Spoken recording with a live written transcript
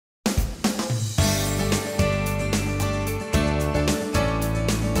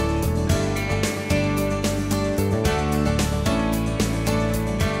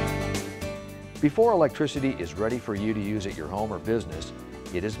Before electricity is ready for you to use at your home or business,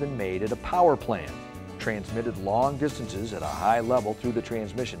 it has been made at a power plant, transmitted long distances at a high level through the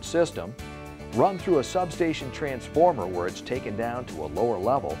transmission system, run through a substation transformer where it's taken down to a lower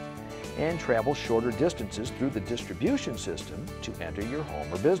level, and travel shorter distances through the distribution system to enter your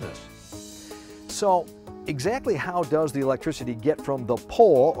home or business. So, exactly how does the electricity get from the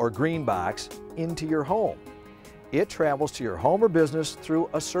pole or green box into your home? It travels to your home or business through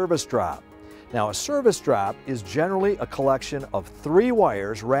a service drop. Now, a service drop is generally a collection of 3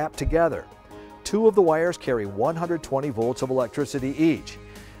 wires wrapped together. 2 of the wires carry 120 volts of electricity each.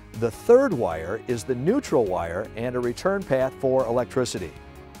 The 3rd wire is the neutral wire and a return path for electricity.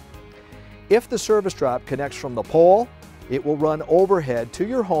 If the service drop connects from the pole, it will run overhead to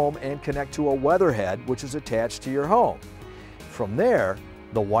your home and connect to a weatherhead which is attached to your home. From there,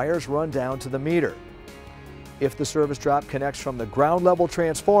 the wires run down to the meter. If the service drop connects from the ground level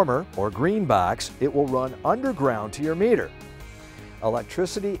transformer or green box, it will run underground to your meter.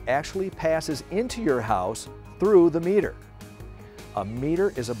 Electricity actually passes into your house through the meter. A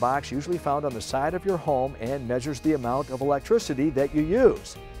meter is a box usually found on the side of your home and measures the amount of electricity that you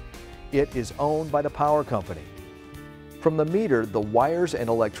use. It is owned by the power company. From the meter, the wires and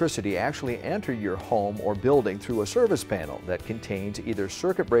electricity actually enter your home or building through a service panel that contains either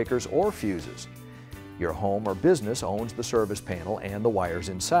circuit breakers or fuses. Your home or business owns the service panel and the wires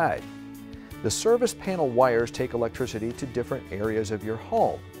inside. The service panel wires take electricity to different areas of your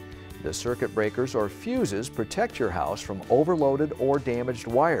home. The circuit breakers or fuses protect your house from overloaded or damaged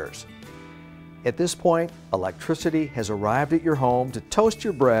wires. At this point, electricity has arrived at your home to toast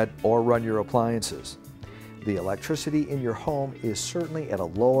your bread or run your appliances. The electricity in your home is certainly at a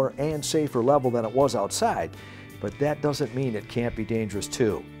lower and safer level than it was outside, but that doesn't mean it can't be dangerous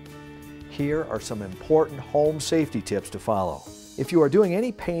too. Here are some important home safety tips to follow. If you are doing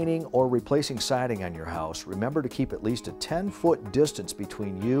any painting or replacing siding on your house, remember to keep at least a 10-foot distance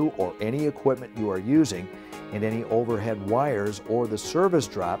between you or any equipment you are using and any overhead wires or the service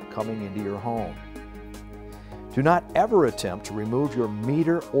drop coming into your home. Do not ever attempt to remove your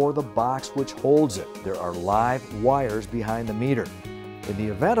meter or the box which holds it. There are live wires behind the meter. In the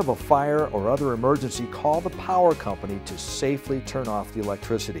event of a fire or other emergency, call the power company to safely turn off the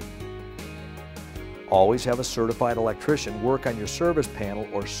electricity. Always have a certified electrician work on your service panel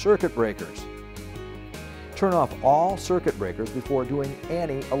or circuit breakers. Turn off all circuit breakers before doing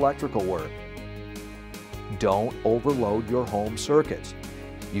any electrical work. Don't overload your home circuits.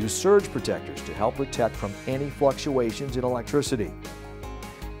 Use surge protectors to help protect from any fluctuations in electricity.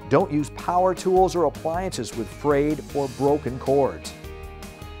 Don't use power tools or appliances with frayed or broken cords.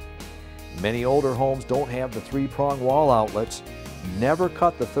 Many older homes don't have the 3-prong wall outlets. Never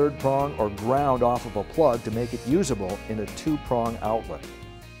cut the 3rd prong or ground off of a plug to make it usable in a 2-prong outlet.